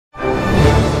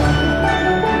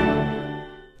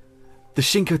The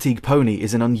Chincoteague pony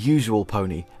is an unusual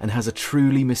pony and has a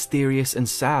truly mysterious and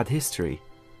sad history.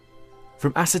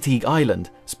 From Chincoteague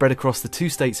Island, spread across the two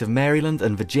states of Maryland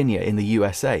and Virginia in the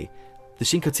USA, the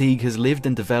Chincoteague has lived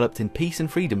and developed in peace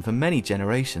and freedom for many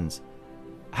generations.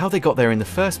 How they got there in the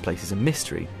first place is a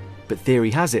mystery, but theory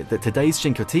has it that today's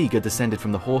Chincoteague are descended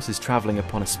from the horses travelling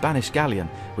upon a Spanish galleon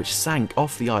which sank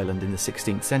off the island in the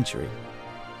 16th century.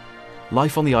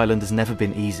 Life on the island has never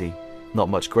been easy. Not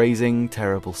much grazing,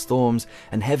 terrible storms,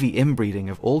 and heavy inbreeding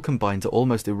have all combined to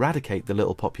almost eradicate the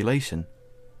little population.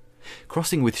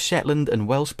 Crossing with Shetland and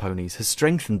Welsh ponies has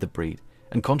strengthened the breed,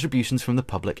 and contributions from the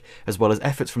public, as well as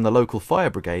efforts from the local fire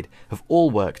brigade, have all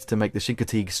worked to make the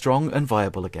Chincoteague strong and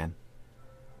viable again.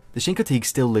 The Chincoteague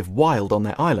still live wild on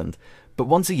their island, but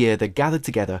once a year they're gathered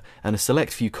together and a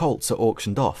select few colts are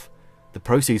auctioned off. The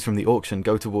proceeds from the auction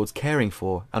go towards caring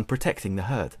for and protecting the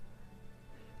herd.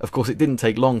 Of course, it didn't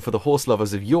take long for the horse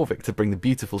lovers of Jorvik to bring the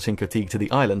beautiful Chincoteague to the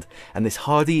island, and this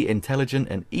hardy, intelligent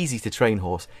and easy to train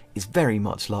horse is very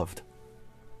much loved.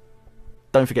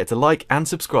 Don't forget to like and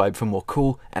subscribe for more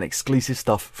cool and exclusive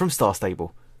stuff from Star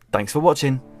Stable. Thanks for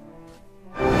watching.